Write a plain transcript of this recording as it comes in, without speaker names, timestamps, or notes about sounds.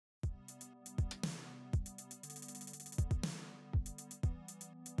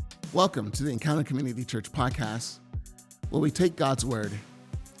Welcome to the Encounter Community Church podcast, where we take God's word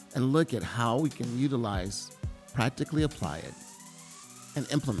and look at how we can utilize, practically apply it, and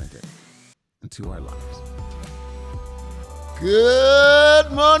implement it into our lives.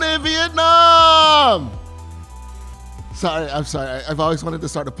 Good morning, Vietnam! I'm sorry. I've always wanted to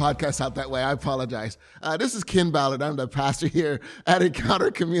start a podcast out that way. I apologize. This is Ken Ballard. I'm the pastor here at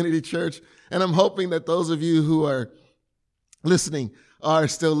Encounter Community Church, and I'm hoping that those of you who are listening are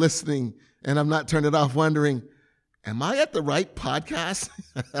still listening, and I'm not turning it off wondering, am I at the right podcast?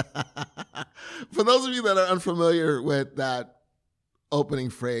 For those of you that are unfamiliar with that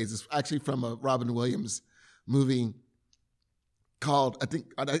opening phrase, it's actually from a Robin Williams movie called, I think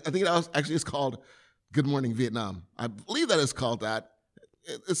it's called Good Morning Vietnam. I believe that it's called that.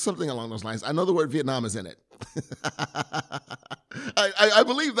 It's something along those lines. I know the word Vietnam is in it. I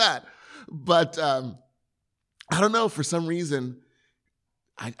believe that. But I don't know, for some reason,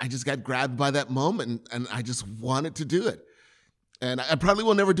 I just got grabbed by that moment and I just wanted to do it. And I probably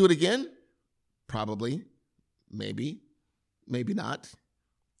will never do it again. Probably. Maybe not.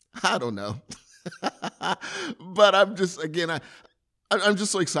 I don't know. But I'm just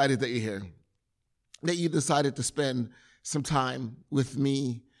so excited that you're here, that you decided to spend some time with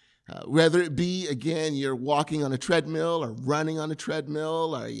me, whether it be, again, you're walking on a treadmill or running on a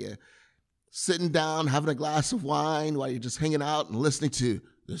treadmill, or you sitting down having a glass of wine while you're just hanging out and listening to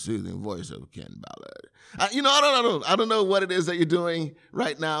the soothing voice of Ken Ballard. I don't know what it is that you're doing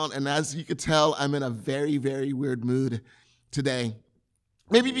right now, and as you could tell, I'm in a very, very weird mood today.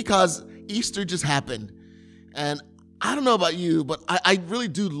 Maybe because Easter just happened, and I don't know about you, but I really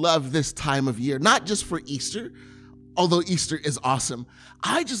do love this time of year, not just for Easter, although Easter is awesome.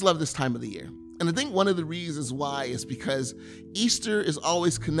 I just love this time of the year. And I think one of the reasons why is because Easter is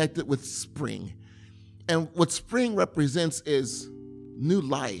always connected with spring. And what spring represents is new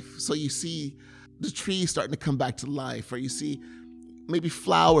life. So you see the trees starting to come back to life, or you see maybe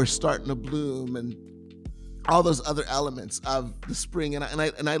flowers starting to bloom and all those other elements of the spring. And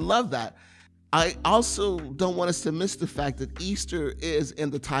I love that. I also don't want us to miss the fact that Easter is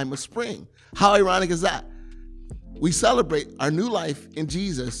in the time of spring. How ironic is that? We celebrate our new life in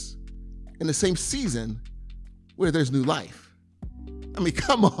Jesus in the same season where there's new life. I mean,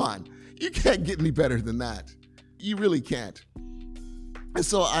 come on. You can't get any better than that. You really can't. And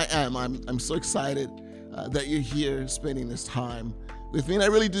so I'm so excited that you're here spending this time with me. And I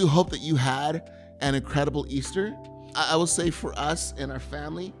really do hope that you had an incredible Easter. I will say for us and our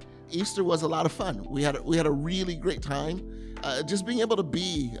family, Easter was a lot of fun. We had a really great time just being able to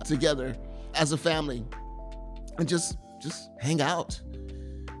be together as a family and just hang out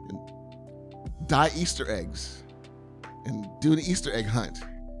and dye Easter eggs and do an Easter egg hunt,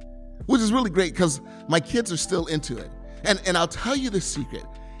 which is really great because my kids are still into it. And I'll tell you the secret.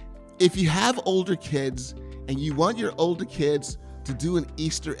 If you have older kids and you want your older kids to do an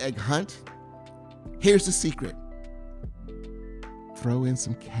Easter egg hunt, here's the secret. Throw in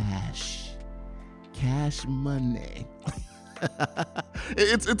some cash money.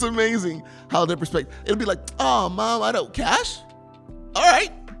 It's amazing how their perspective, it'll be like, oh, Mom, I don't cash? All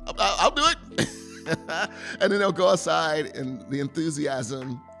right, I'll do it. And then they'll go outside and the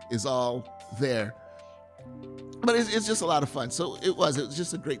enthusiasm is all there. But it's just a lot of fun. So it was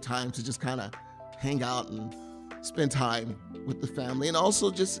just a great time to just kind of hang out and spend time with the family. And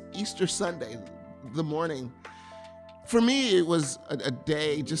also just Easter Sunday, the morning. For me, it was a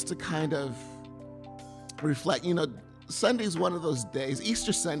day just to kind of reflect. Sunday is one of those days.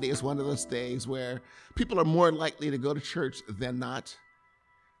 Easter Sunday is one of those days where people are more likely to go to church than not.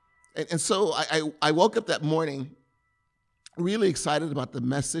 And so I woke up that morning really excited about the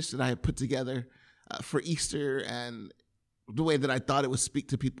message that I had put together for Easter and the way that I thought it would speak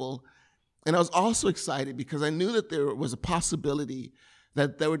to people. And I was also excited because I knew that there was a possibility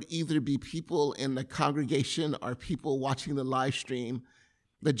that there would either be people in the congregation or people watching the live stream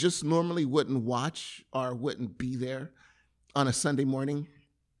that just normally wouldn't watch or wouldn't be there on a Sunday morning.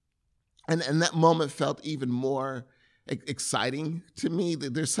 And that moment felt even more exciting to me.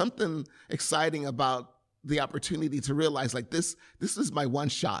 There's something exciting about the opportunity to realize, like, this is my one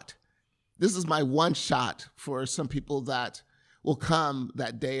shot. This is my one shot for some people that will come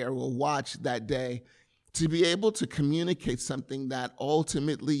that day or will watch that day, to be able to communicate something that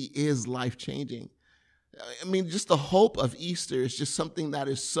ultimately is life-changing. I mean, just the hope of Easter is just something that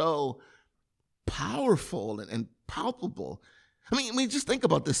is so powerful and palpable. I mean, just think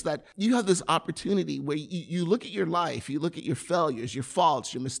about this, that you have this opportunity where you look at your life, you look at your failures, your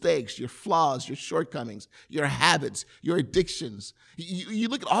faults, your mistakes, your flaws, your shortcomings, your habits, your addictions. You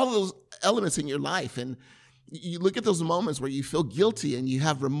look at all of those elements in your life, and You look at those moments where you feel guilty and you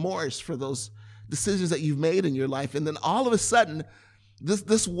have remorse for those decisions that you've made in your life. And then all of a sudden,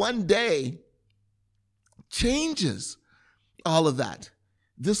 this one day changes all of that.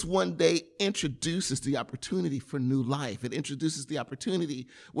 This one day introduces the opportunity for new life. It introduces the opportunity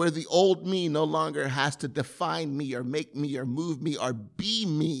where the old me no longer has to define me or make me or move me or be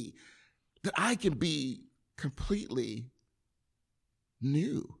me, that I can be completely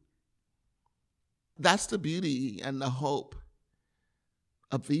new. That's the beauty and the hope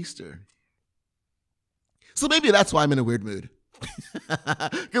of Easter. So maybe that's why I'm in a weird mood,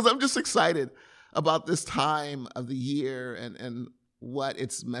 because I'm just excited about this time of the year and what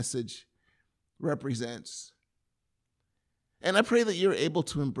its message represents. And I pray that you're able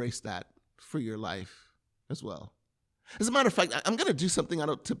to embrace that for your life as well. As a matter of fact, I'm going to do something I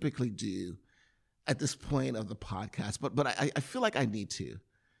don't typically do at this point of the podcast, but I feel like I need to.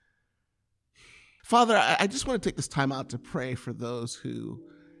 Father, I just want to take this time out to pray for those who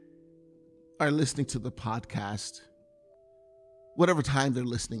are listening to the podcast, whatever time they're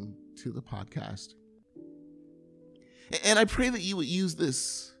listening to the podcast. And I pray that you would use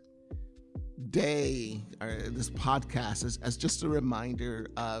this day or this podcast as just a reminder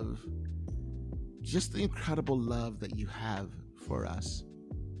of just the incredible love that you have for us.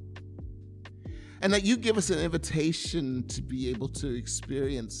 And that you give us an invitation to be able to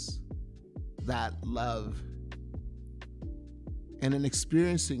experience that love. And in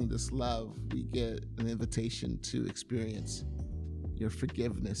experiencing this love, we get an invitation to experience your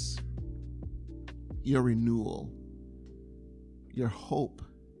forgiveness, your renewal, your hope,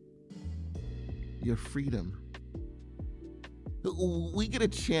 your freedom. We get a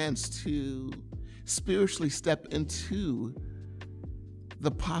chance to spiritually step into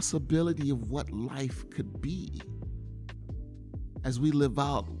the possibility of what life could be as we live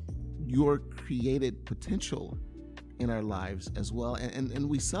out your created potential in our lives as well. And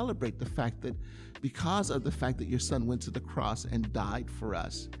we celebrate the fact that because of the fact that your son went to the cross and died for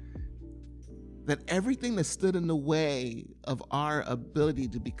us, that everything that stood in the way of our ability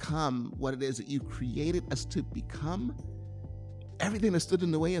to become what it is that you created us to become, everything that stood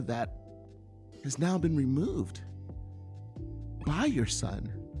in the way of that has now been removed by your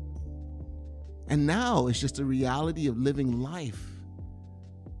son. And now it's just a reality of living life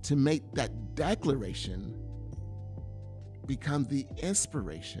to make that declaration become the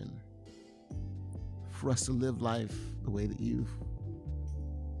inspiration for us to live life the way that you've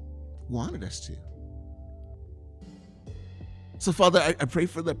wanted us to. So, Father, I pray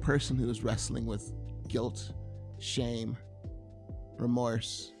for the person who is wrestling with guilt, shame,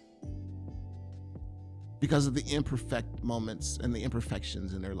 remorse, because of the imperfect moments and the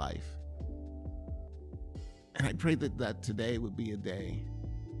imperfections in their life. And I pray that today would be a day,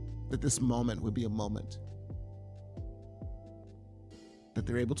 that this moment would be a moment that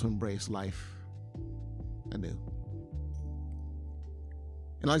they're able to embrace life anew.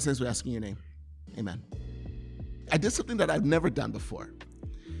 In all these things we ask in your name, amen. I did something that I've never done before.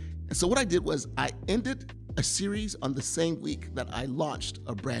 And so what I did was I ended a series on the same week that I launched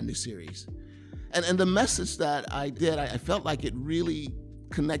a brand new series. And the message that I did, I felt like it really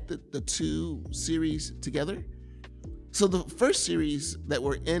connected the two series together. So the first series that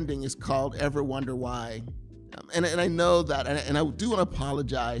we're ending is called Ever Wonder Why? And I know that, and I do want to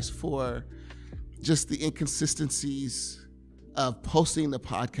apologize for just the inconsistencies of posting the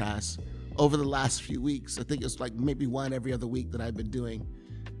podcast over the last few weeks. I think it's like maybe one every other week that I've been doing.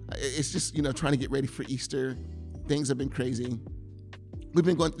 It's just, trying to get ready for Easter. Things have been crazy. We've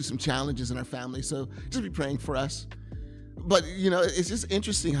been going through some challenges in our family, so just be praying for us. But, it's just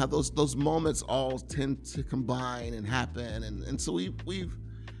interesting how those moments all tend to combine and happen. And so we've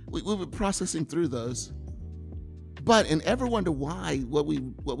been processing through those. But in Ever Wonder Why, what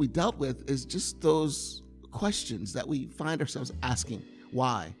we dealt with is just those questions that we find ourselves asking.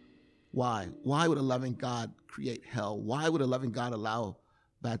 Why? Why? Why would a loving God create hell? Why would a loving God allow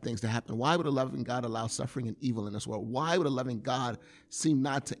bad things to happen? Why would a loving God allow suffering and evil in this world? Why would a loving God seem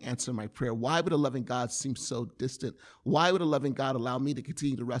not to answer my prayer? Why would a loving God seem so distant? Why would a loving God allow me to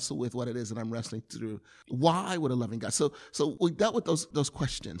continue to wrestle with what it is that I'm wrestling through? Why would a loving God? So we dealt with those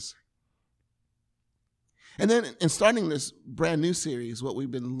questions. And then in starting this brand new series, what we're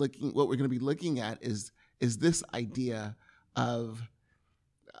going to be looking at is this idea of,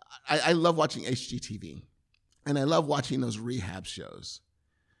 I love watching HGTV, and I love watching those rehab shows.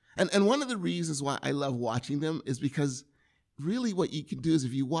 And one of the reasons why I love watching them is because really what you can do is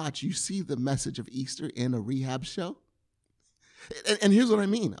if you watch, you see the message of Easter in a rehab show. And here's what I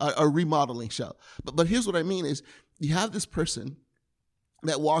mean, a remodeling show. But here's what I mean is you have this person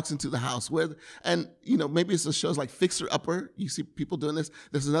that walks into the house and maybe it's the shows like Fixer Upper. You see people doing this.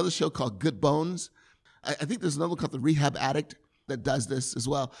 There's another show called Good Bones. I think there's another one called The Rehab Addict that does this as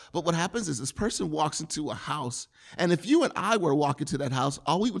well. But what happens is this person walks into a house, and if you and I were walking to that house,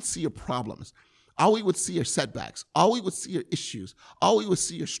 all we would see are problems. All we would see are setbacks. All we would see are issues. All we would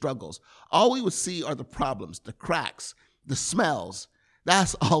see are struggles. All we would see are the problems, the cracks, the smells.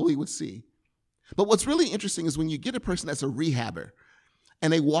 That's all we would see. But what's really interesting is when you get a person that's a rehabber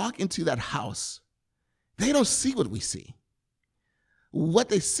and they walk into that house, they don't see what we see. What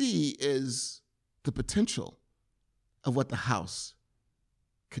they see is the potential of what the house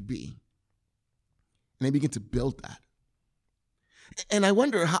could be. And they begin to build that. And I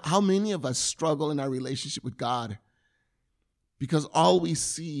wonder how many of us struggle in our relationship with God because all we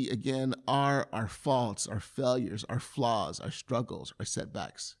see, again, are our faults, our failures, our flaws, our struggles, our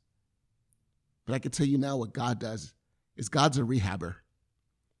setbacks. But I can tell you now what God does is God's a rehabber.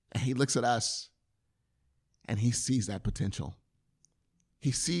 And he looks at us and he sees that potential.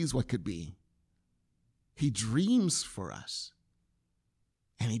 He sees what could be. He dreams for us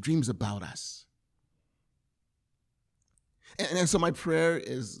and he dreams about us. And so my prayer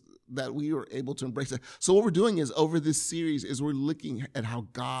is that we are able to embrace it. So what we're doing is over this series is we're looking at how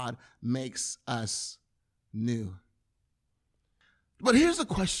God makes us new. But here's a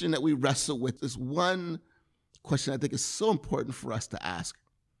question that we wrestle with. This one question I think is so important for us to ask.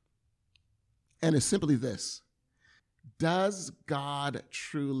 And it's simply this: does God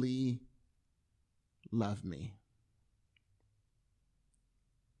truly love me?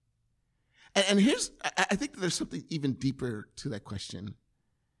 And I think that there's something even deeper to that question.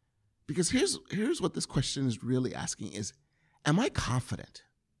 Because here's what this question is really asking is, am I confident?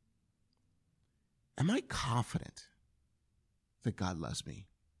 Am I confident that God loves me?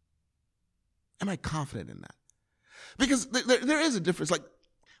 Am I confident in that? Because there is a difference. Like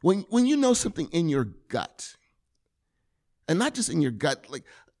when you know something in your gut, and not just in your gut, like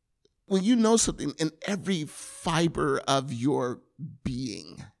when you know something in every fiber of your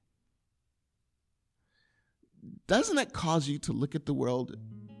being, doesn't that cause you to look at the world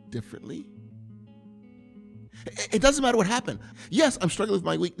differently? It doesn't matter what happened. Yes, I'm struggling with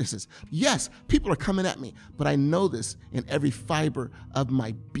my weaknesses. Yes, people are coming at me, but I know this in every fiber of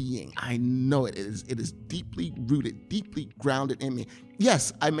my being. I know it. It is deeply rooted, deeply grounded in me.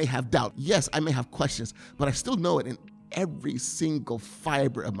 Yes, I may have doubt. Yes, I may have questions, but I still know it in every single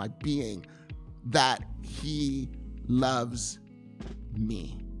fiber of my being that he loves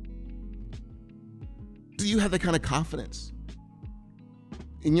me. Do you have that kind of confidence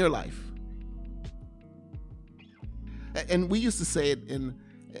in your life? And we used to say it in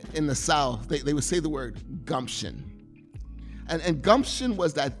the South. They would say the word gumption. And gumption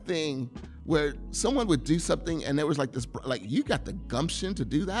was that thing where someone would do something and there was like this, like, you got the gumption to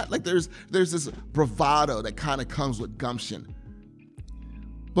do that? Like there's this bravado that kind of comes with gumption.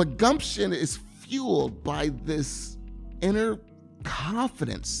 But gumption is fueled by this inner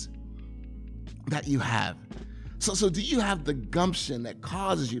confidence that you have. So do you have the gumption that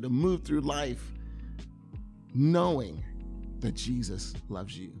causes you to move through life knowing that Jesus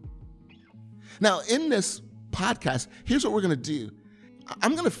loves you? Now, in this podcast, here's what we're going to do.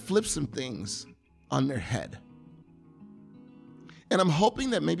 I'm going to flip some things on their head. And I'm hoping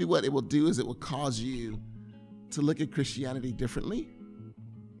that maybe what it will do is it will cause you to look at Christianity differently.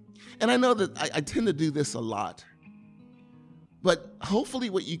 And I know that I tend to do this a lot. But hopefully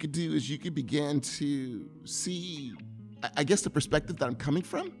what you could do is you could begin to see, I guess, the perspective that I'm coming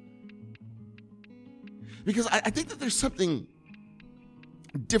from. Because I think that there's something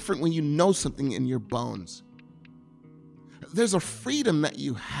different when you know something in your bones. There's a freedom that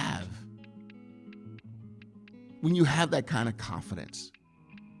you have when you have that kind of confidence.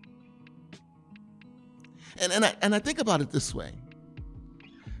 And I think about it this way.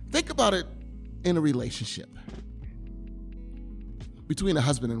 Think about it in a relationship between a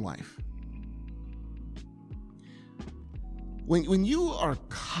husband and wife. When you are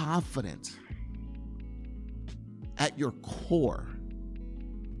confident at your core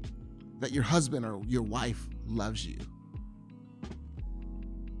that your husband or your wife loves you,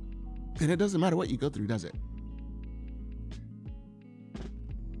 then it doesn't matter what you go through, does it?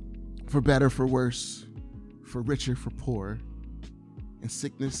 For better, for worse, for richer, for poorer, in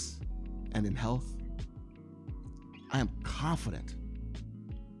sickness and in health, I am confident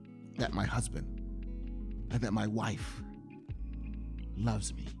that my husband and that my wife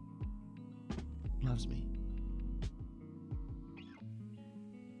loves me. Loves me.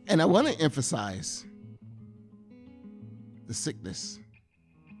 And I want to emphasize the sickness,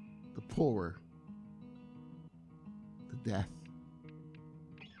 the poor, the death,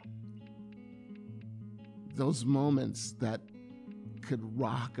 those moments that could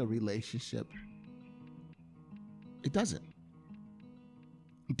rock a relationship, it doesn't.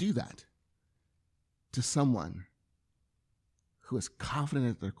 Do that to someone who is confident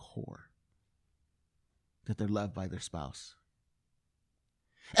at their core that they're loved by their spouse.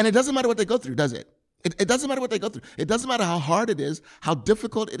 And it doesn't matter what they go through, does it? It doesn't matter what they go through. It doesn't matter how hard it is, how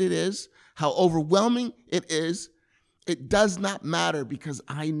difficult it is, how overwhelming it is. It does not matter, because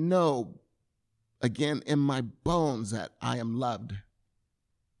I know, again, in my bones, that I am loved.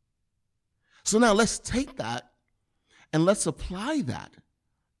 So now let's take that and let's apply that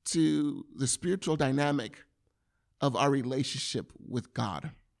to the spiritual dynamic of our relationship with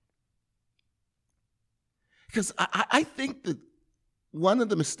God. Because I think that one of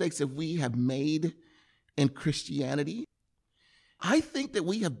the mistakes that we have made in Christianity, I think that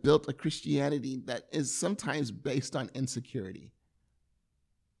we have built a Christianity that is sometimes based on insecurity.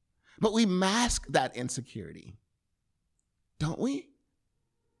 But we mask that insecurity, don't we?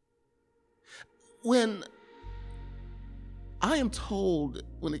 When I am told,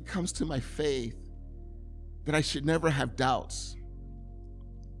 when it comes to my faith, that I should never have doubts,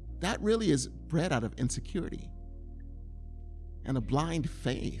 that really is bred out of insecurity and a blind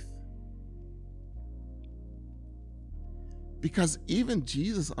faith. Because even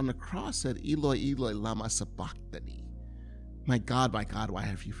Jesus on the cross said, Eloi, Eloi, lama sabachthani. My God, why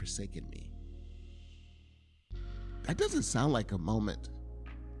have you forsaken me? That doesn't sound like a moment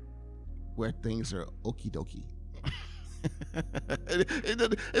where things are okie dokie.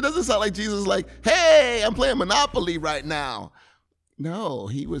 It doesn't sound like Jesus is like, hey, I'm playing Monopoly right now. No,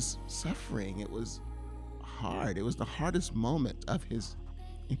 he was suffering. It was hard. It was the hardest moment of his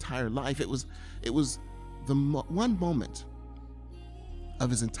entire life. It was the one moment of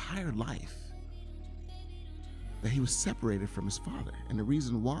his entire life that he was separated from his Father. And the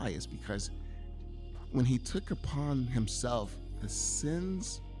reason why is because when he took upon himself the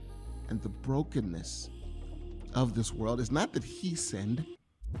sins and the brokenness of this world, it's not that he sinned.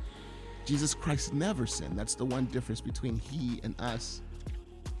 Jesus Christ never sinned. That's the one difference between he and us,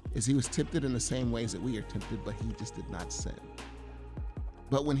 is he was tempted in the same ways that we are tempted, but he just did not sin.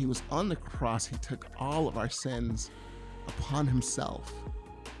 But when he was on the cross, he took all of our sins upon himself.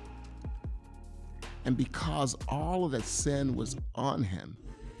 And because all of that sin was on him,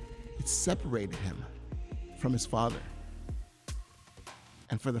 it separated him from his Father.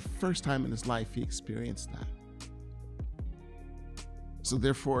 And for the first time in his life, he experienced that. So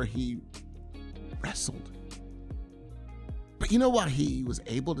therefore, he wrestled. But you know why he was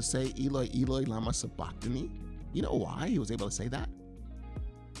able to say, Eloi, Eloi, lama sabachthani? You know why he was able to say that?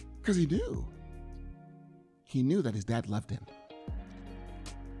 Because he knew. He knew that his dad loved him.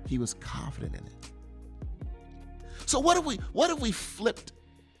 He was confident in it. So what if we flipped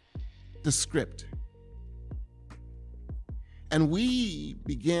the script and we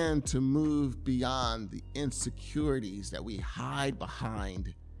began to move beyond the insecurities that we hide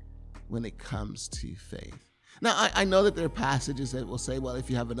behind when it comes to faith? Now, I know that there are passages that will say, well, if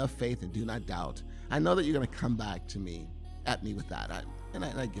you have enough faith and do not doubt. I know that you're going to come back to me, at me with that, and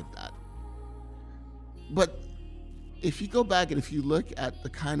I get that. But if you go back and if you look at the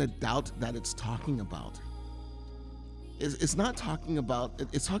kind of doubt that it's talking about, it's not talking about,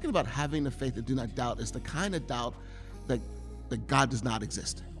 it's talking about having the faith and do not doubt. It's the kind of doubt that God does not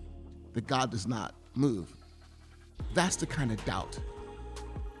exist, that God does not move. That's the kind of doubt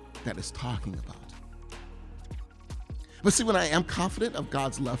that it's talking about. But see, when I am confident of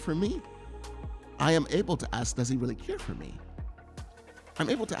God's love for me, I am able to ask, does he really care for me?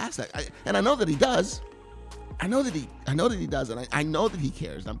 I'm able to ask that. And I know that he does. I know that he does, and I know that he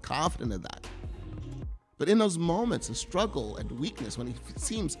cares. I'm confident of that. But in those moments of struggle and weakness, when he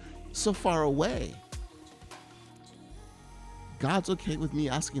seems so far away, God's okay with me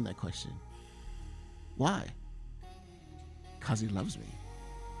asking that question. Why? Because he loves me.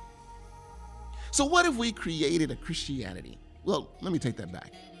 So what if we created a Christianity? Well, let me take that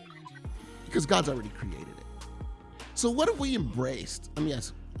back. Because God's already created it. So what if we embraced,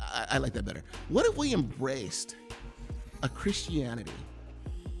 I like that better. What if we embraced a Christianity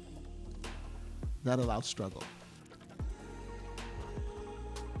that allowed struggle?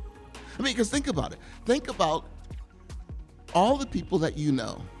 Because think about it. Think about all the people that you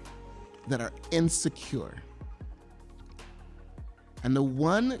know that are insecure. And the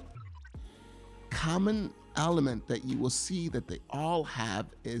one common element that you will see that they all have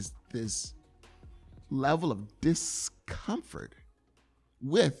is this level of discomfort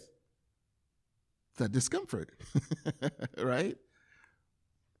with the discomfort, right?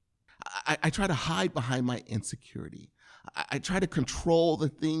 I try to hide behind my insecurity. I try to control the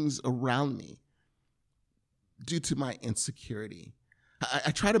things around me. due to my insecurity.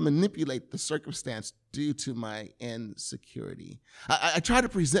 I try to manipulate the circumstance due to my insecurity. I try to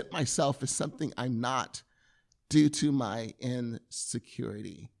present myself as something I'm not due to my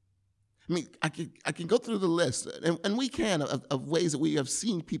insecurity. I mean, I can go through the list, and we can, of ways that we have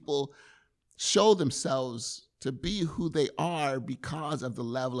seen people show themselves to be who they are because of the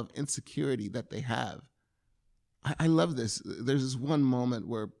level of insecurity that they have. I love this. There's this one moment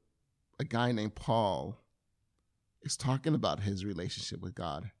where a guy named Paul is talking about his relationship with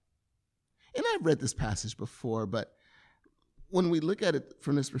God. And I've read this passage before, but when we look at it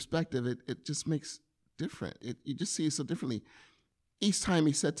from this perspective, it just makes different. You just see it so differently. Each time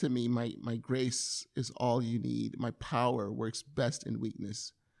he said to me, my grace is all you need. My power works best in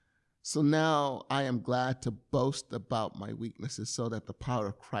weakness. So now I am glad to boast about my weaknesses so that the power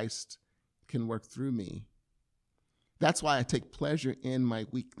of Christ can work through me. That's why I take pleasure in my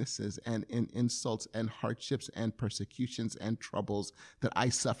weaknesses and in insults and hardships and persecutions and troubles that I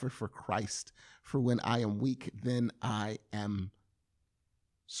suffer for Christ. For when I am weak, then I am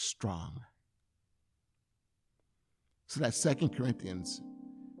strong. So that's 2 Corinthians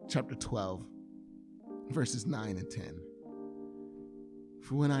chapter 12, verses 9 and 10.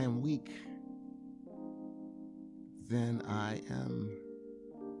 For when I am weak, then I am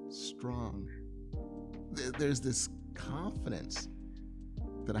strong. There's this confidence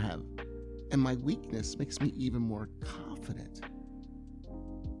that I have, and my weakness makes me even more confident.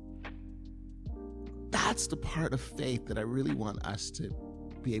 That's the part of faith that I really want us to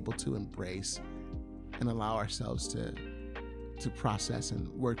be able to embrace and allow ourselves to process and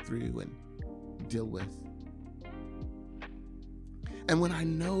work through and deal with. And when I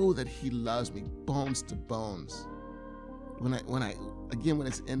know that he loves me bones to bones, when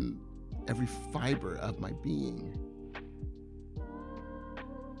it's in every fiber of my being,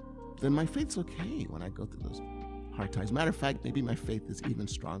 then my faith's okay when I go through those hard times. Matter of fact, maybe my faith is even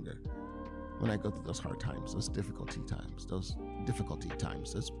stronger when I go through those hard times, those difficult times, those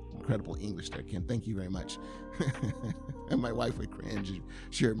incredible English there, Ken. Thank you very much. And my wife would cringe.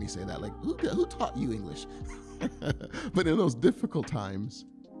 She heard me say that, like, who taught you English? But in those difficult times,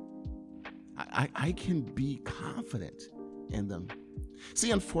 I can be confident in them.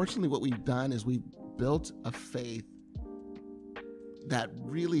 See, unfortunately, what we've done is we've built a faith that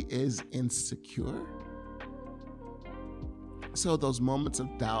really is insecure. So those moments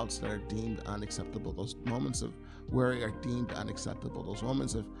of doubts that are deemed unacceptable, those moments of worry are deemed unacceptable, those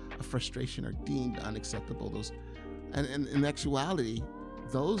moments of frustration are deemed unacceptable. And in actuality,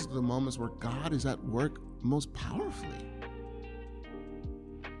 those are the moments where God is at work most powerfully.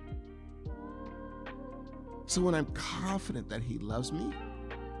 So when I'm confident that he loves me,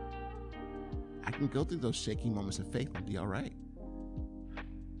 I can go through those shaky moments of faith and be all right.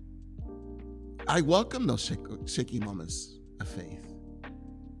 I welcome those shaky moments of faith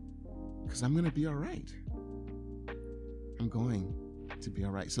because I'm going to be all right. I'm going to be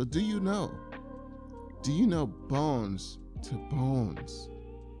all right. So do you know bones to bones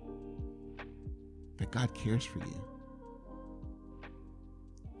that God cares for you?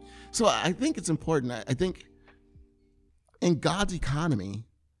 So I think it's important. I think in God's economy,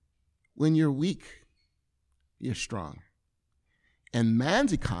 when you're weak, you're strong. In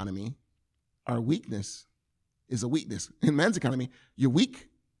man's economy, our weakness is a weakness. In man's economy, you're weak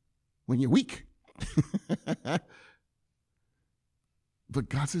when you're weak. But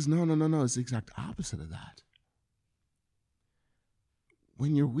God says, no. It's the exact opposite of that.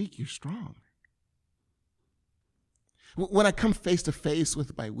 When you're weak, you're strong. When I come face to face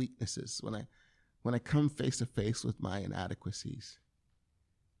with my weaknesses, when I come face to face with my inadequacies,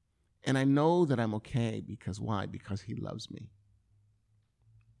 and I know that I'm okay because why? Because he loves me.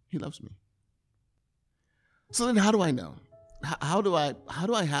 He loves me. So then how do I know? How do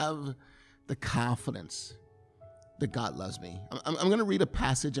I have the confidence that God loves me? I'm going to read a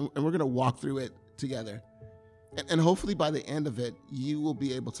passage and we're going to walk through it together. And hopefully by the end of it, you will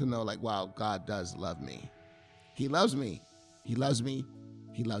be able to know, like, wow, God does love me. He loves me. He loves me.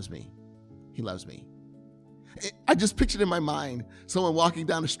 He loves me. He loves me. I just pictured in my mind someone walking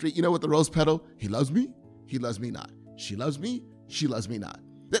down the street, with the rose petal. He loves me. He loves me not. She loves me. She loves me not.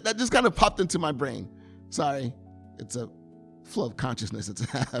 That just kind of popped into my brain. Sorry, it's a flow of consciousness that's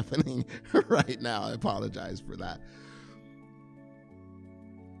happening right now. I apologize for that.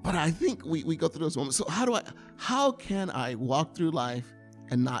 But I think we go through those moments. So how can I walk through life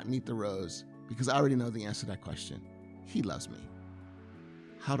and not need the rose? Because I already know the answer to that question. He loves me.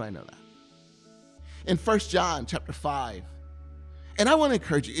 How do I know that? In 1 John chapter 5, and I want to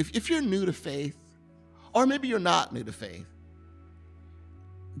encourage you, if you're new to faith, or maybe you're not new to faith,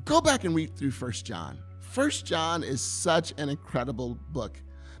 go back and read through 1 John First John is such an incredible book.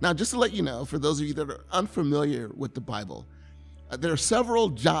 Now, just to let you know, for those of you that are unfamiliar with the Bible, there are several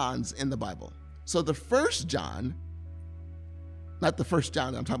Johns in the Bible. So the first John, not the first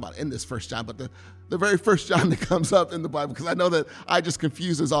John that I'm talking about in this first John, but the very first John that comes up in the Bible, because I know that I just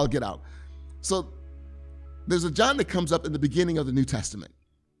confuse as all get out. So there's a John that comes up in the beginning of the New Testament.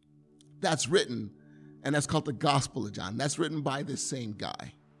 That's written, and that's called the Gospel of John. That's written by this same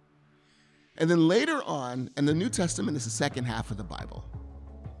guy. And then later on, in the New Testament is the second half of the Bible.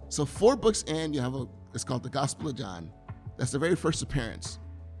 So 4 books in, you have it's called the Gospel of John. That's the very first appearance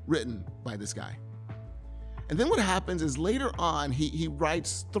written by this guy. And then what happens is later on, he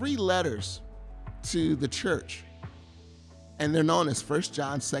writes 3 letters to the church. And they're known as 1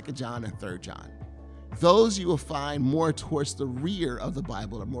 John, 2 John, and 3 John. Those you will find more towards the rear of the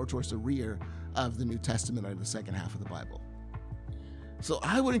Bible or more towards the rear of the New Testament or the second half of the Bible. So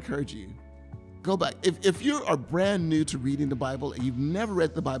I would encourage you, go back. If you are brand new to reading the Bible and you've never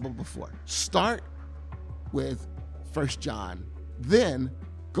read the Bible before, start with 1 John, then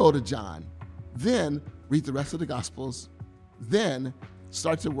go to John, then read the rest of the Gospels, then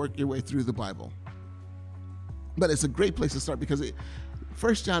start to work your way through the Bible. But it's a great place to start because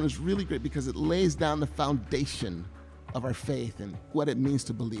 1 John is really great because it lays down the foundation of our faith and what it means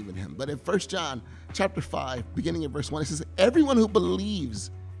to believe in him. But in 1 John chapter 5, beginning in verse 1, it says, everyone who believes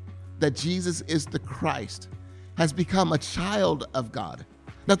that Jesus is the Christ has become a child of God.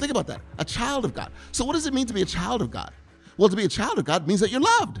 Now think about that, a child of God. So what does it mean to be a child of God? Well, to be a child of God means that you're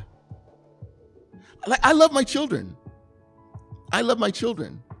loved. Like, I love my children. I love my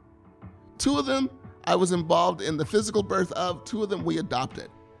children. 2 of them, I was involved in the physical birth of. 2 of them we adopted.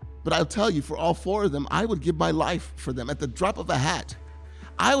 But I'll tell you, for all 4 of them, I would give my life for them at the drop of a hat.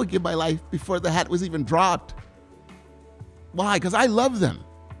 I would give my life before the hat was even dropped. Why? Because I love them.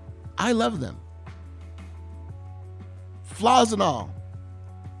 I love them. Flaws and all.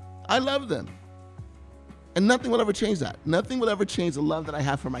 I love them. And nothing will ever change that. Nothing will ever change the love that I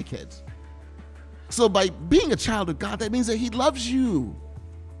have for my kids. So by being a child of God, that means that he loves you.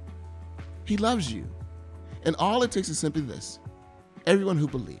 He loves you. And all it takes is simply this. Everyone who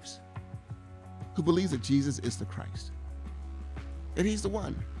believes that Jesus is the Christ. And he's the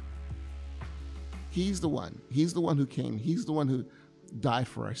one. He's the one. He's the one who came. He's the one who died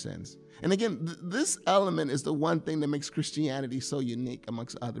for our sins. And again, this element is the one thing that makes Christianity so unique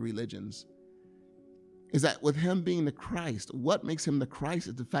amongst other religions. Is that with him being the Christ, what makes him the Christ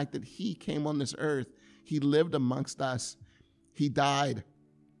is the fact that he came on this earth. He lived amongst us. He died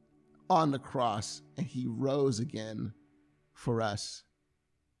on the cross and he rose again for us.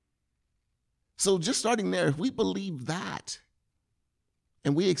 So just starting there, if we believe that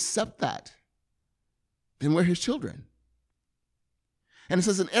and we accept that, then we're his children. And it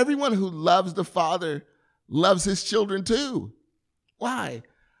says, and everyone who loves the Father loves his children too. Why?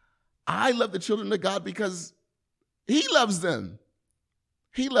 I love the children of God because he loves them.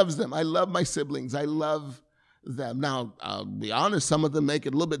 He loves them. I love my siblings. I love them. Now, I'll be honest, some of them make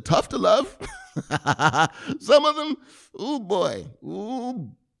it a little bit tough to love. Some of them, ooh boy.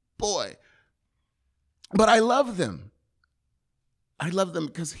 But I love them. I love them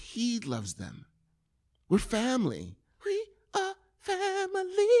because he loves them. We're family. We are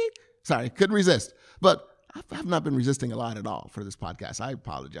family. Sorry, couldn't resist. But I've not been resisting a lot at all for this podcast. I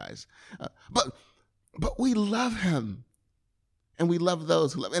apologize. But we love him. And we love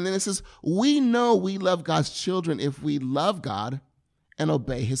those who love. And then it says, we know we love God's children if we love God and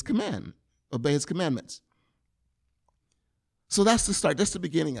obey his commandments. So that's the start. That's the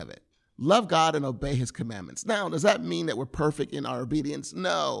beginning of it. Love God and obey his commandments. Now, does that mean that we're perfect in our obedience?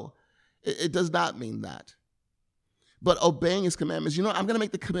 No, it does not mean that. But obeying his commandments, I'm going to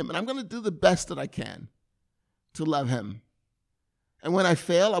make the commitment. I'm going to do the best that I can to love him. And when I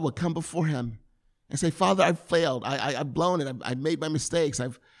fail, I will come before him and say, Father, I've failed. I've blown it. I've made my mistakes. I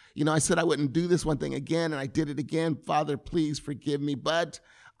said I wouldn't do this one thing again, and I did it again. Father, please forgive me. But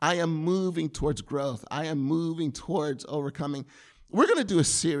I am moving towards growth. I am moving towards overcoming. We're going to do a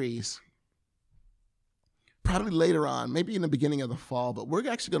series probably later on, maybe in the beginning of the fall, but we're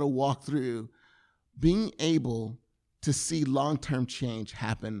actually going to walk through being able to see long-term change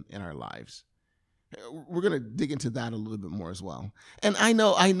happen in our lives. We're going to dig into that a little bit more as well. And I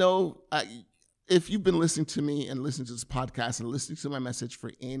know, if you've been listening to me and listening to this podcast and listening to my message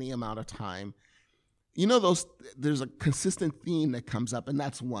for any amount of time, there's a consistent theme that comes up, and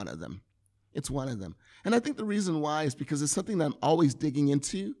that's one of them. It's one of them. And I think the reason why is because it's something that I'm always digging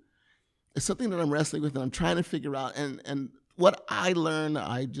into. It's something that I'm wrestling with and I'm trying to figure out. And what I learned,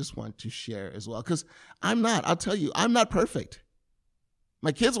 I just want to share as well. Because I'll tell you, I'm not perfect.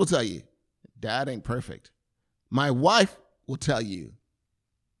 My kids will tell you, Dad ain't perfect. My wife will tell you,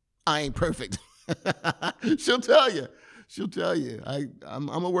 I ain't perfect. She'll tell you. I'm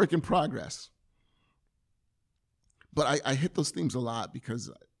a work in progress. But I hit those themes a lot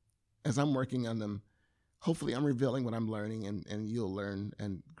because as I'm working on them, hopefully I'm revealing what I'm learning, and you'll learn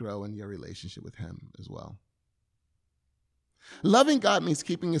and grow in your relationship with him as well. Loving God means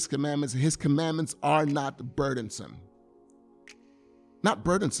keeping his commandments. His commandments are not burdensome. Not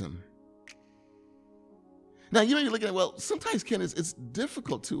burdensome. Now, you may be looking at, well, sometimes, Ken, it's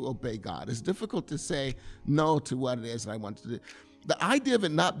difficult to obey God. It's difficult to say no to what it is that I want to do. The idea of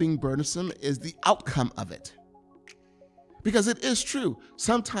it not being burdensome is the outcome of it. Because it is true.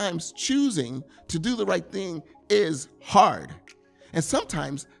 Sometimes choosing to do the right thing is hard. And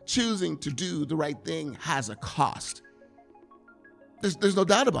sometimes choosing to do the right thing has a cost. There's no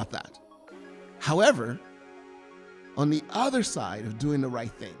doubt about that. However, on the other side of doing the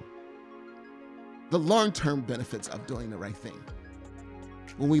right thing, the long-term benefits of doing the right thing,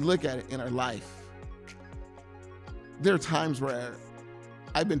 when we look at it in our life, there are times where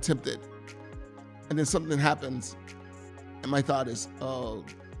I've been tempted, and then something happens, and my thought is, oh,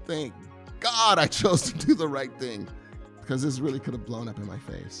 thank God I chose to do the right thing, because this really could have blown up in my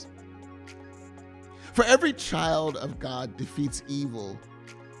face. For every child of God defeats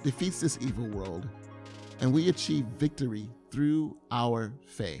this evil world, and we achieve victory through our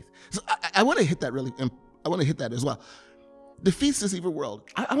faith. So I want to hit that I want to hit that as well. Defeats this evil world.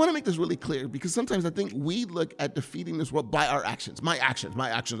 I want to make this really clear, because sometimes I think we look at defeating this world by our actions. My actions.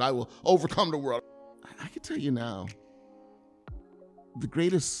 I will overcome the world. I can tell you now, the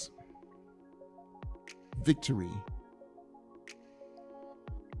greatest victory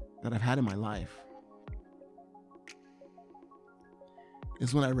that I've had in my life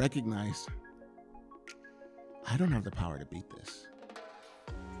is when I recognized I don't have the power to beat this.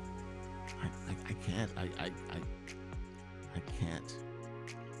 I can't. I can't.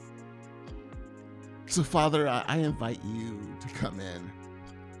 So, Father, I invite you to come in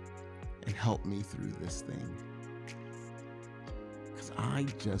and help me through this thing, because I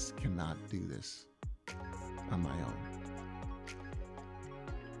just cannot do this on my own.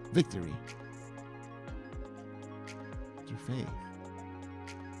 Victory through faith.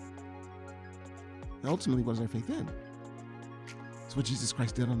 And ultimately, what is our faith in? It's what Jesus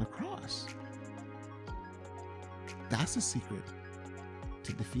Christ did on the cross. That's the secret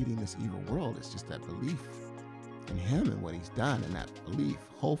to defeating this evil world. It's just that belief in him and what he's done. And that belief,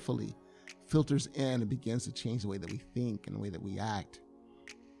 hopefully, filters in and begins to change the way that we think and the way that we act.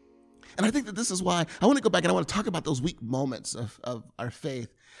 And I think that this is why I want to go back and I want to talk about those weak moments of our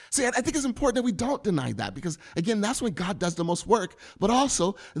faith. See, I think it's important that we don't deny that, because, again, that's when God does the most work, but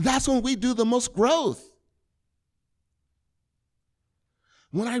also that's when we do the most growth.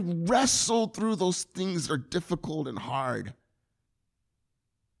 When I wrestle through those things that are difficult and hard,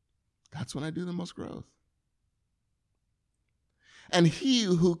 that's when I do the most growth. And he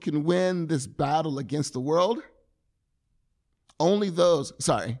who can win this battle against the world, let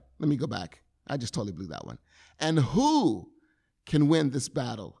me go back. I just totally blew that one. And who can win this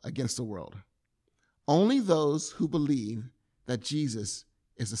battle against the world? Only those who believe that Jesus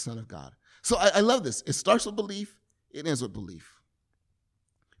is the Son of God. So I love this. It starts with belief. It ends with belief.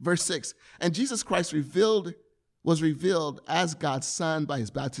 Verse 6, and Jesus Christ was revealed as God's Son by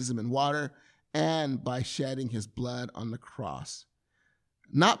his baptism in water and by shedding his blood on the cross.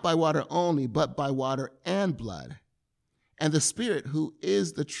 Not by water only, but by water and blood. And the Spirit, who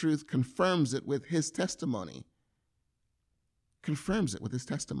is the truth, confirms it with his testimony.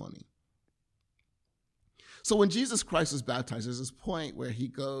 So when Jesus Christ was baptized, there's this point where he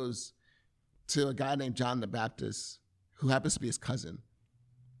goes to a guy named John the Baptist, who happens to be his cousin.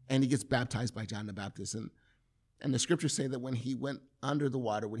 And he gets baptized by John the Baptist. And the scriptures say that when he went under the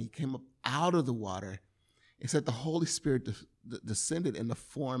water, when he came up out of the water, it said the Holy Spirit descended in the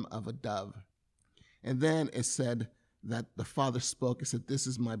form of a dove. And then it said that the Father spoke. It said, this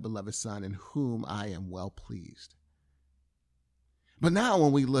is my beloved Son in whom I am well pleased. But now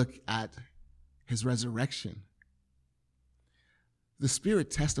when we look at his resurrection, the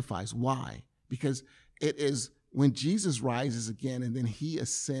Spirit testifies. Why? Because it is when Jesus rises again and then he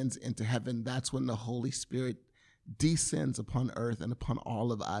ascends into heaven, that's when the Holy Spirit descends upon earth and upon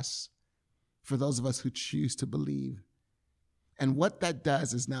all of us, for those of us who choose to believe. And what that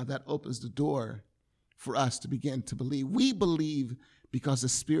does is now that opens the door for us to begin to believe. We believe because the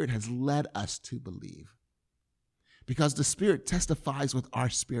Spirit has led us to believe. Because the Spirit testifies with our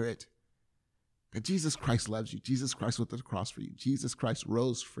spirit that Jesus Christ loves you. Jesus Christ went to the cross for you. Jesus Christ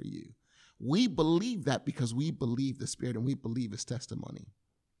rose for you. We believe that because we believe the Spirit and we believe his testimony.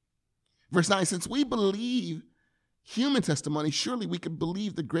 Verse 9, since we believe human testimony, surely we can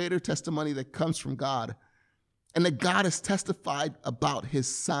believe the greater testimony that comes from God, and that God has testified about his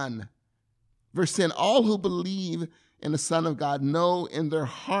Son. Verse 10, all who believe in the Son of God know in their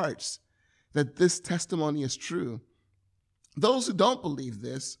hearts that this testimony is true. Those who don't believe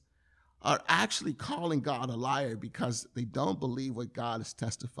this are actually calling God a liar because they don't believe what God has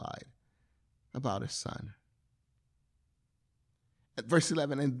testified about his Son. At verse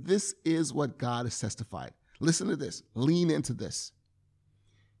 11, and this is what God has testified. Listen to this. Lean into this.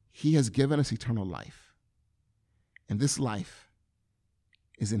 He has given us eternal life, and this life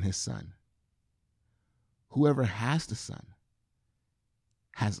is in his Son. Whoever has the Son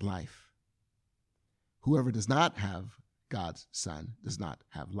has life. Whoever does not have God's Son does not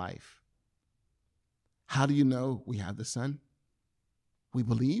have life. How do you know we have the Son? We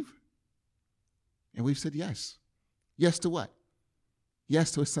believe, and we've said yes. Yes to what?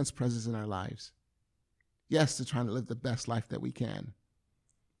 Yes to his Son's presence in our lives. Yes to trying to live the best life that we can.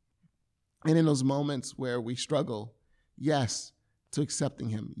 And in those moments where we struggle, yes to accepting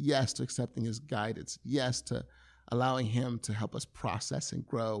him. Yes to accepting his guidance. Yes to allowing him to help us process and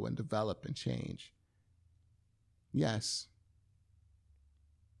grow and develop and change. Yes.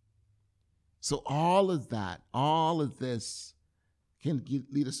 So all of that, all of this can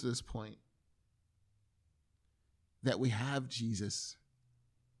lead us to this point that we have Jesus.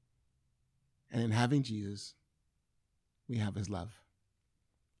 And in having Jesus, we have his love.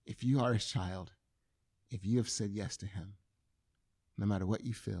 If you are his child, if you have said yes to him, no matter what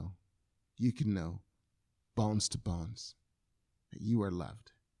you feel, you can know, bones to bones, that you are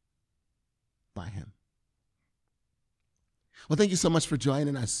loved by him. Well, thank you so much for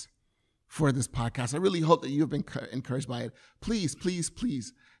joining us for this podcast. I really hope that you have been encouraged by it. Please, please,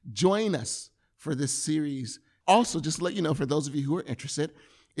 please join us for this series. Also, just to let you know, for those of you who are interested,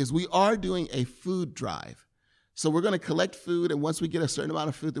 is we are doing a food drive. So we're going to collect food, and once we get a certain amount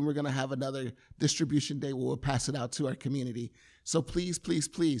of food, then we're going to have another distribution day where we'll pass it out to our community. So please, please,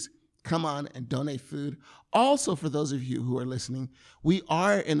 please come on and donate food. Also, for those of you who are listening, we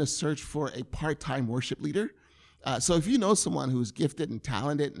are in a search for a part-time worship leader. So if you know someone who's gifted and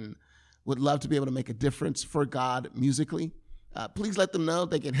talented and would love to be able to make a difference for God musically, please let them know.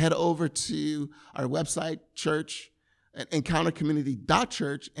 They can head over to our website, church,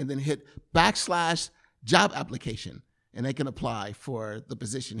 encountercommunity.church, and then hit /job application, and they can apply for the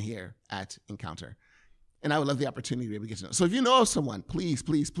position here at Encounter. And I would love the opportunity to be able to get to know. So if you know of someone, please,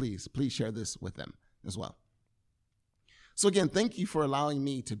 please, please, please share this with them as well. So again, thank you for allowing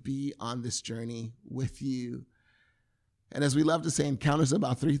me to be on this journey with you. And as we love to say, Encounter's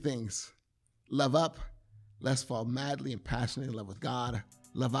about three things: love up, let's fall madly and passionately in love with God;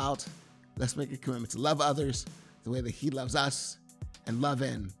 love out, let's make a commitment to love others the way that he loves us; and love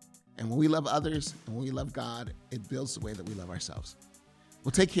in. And when we love others and when we love God, it builds the way that we love ourselves.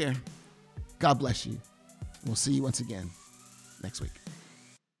 Well, take care. God bless you. We'll see you once again next week.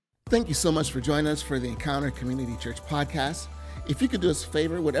 Thank you so much for joining us for the Encounter Community Church podcast. If you could do us a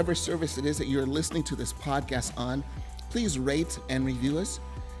favor, whatever service it is that you're listening to this podcast on, please rate and review us.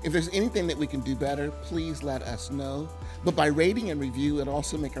 If there's anything that we can do better, please let us know. But by rating and review, it'll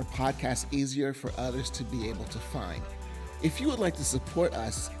also make our podcast easier for others to be able to find. If you would like to support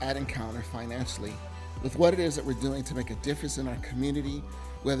us at Encounter financially with what it is that we're doing to make a difference in our community,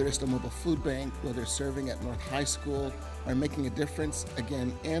 whether it's the mobile food bank, whether it's serving at North High School, or making a difference,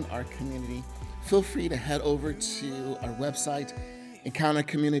 again, in our community, feel free to head over to our website,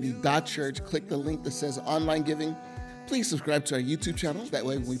 encountercommunity.church. Click the link that says online giving. Please subscribe to our YouTube channel. That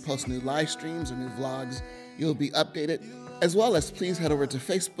way, when we post new live streams or new vlogs, you'll be updated. As well as please head over to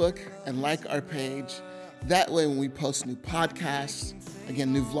Facebook and like our page. That way, when we post new podcasts,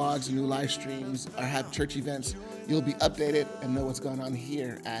 again, new vlogs and new live streams, or have church events, you'll be updated and know what's going on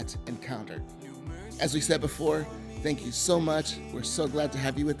here at Encounter. As we said before, thank you so much. We're so glad to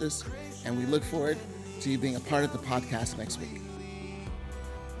have you with us, and we look forward to you being a part of the podcast next week.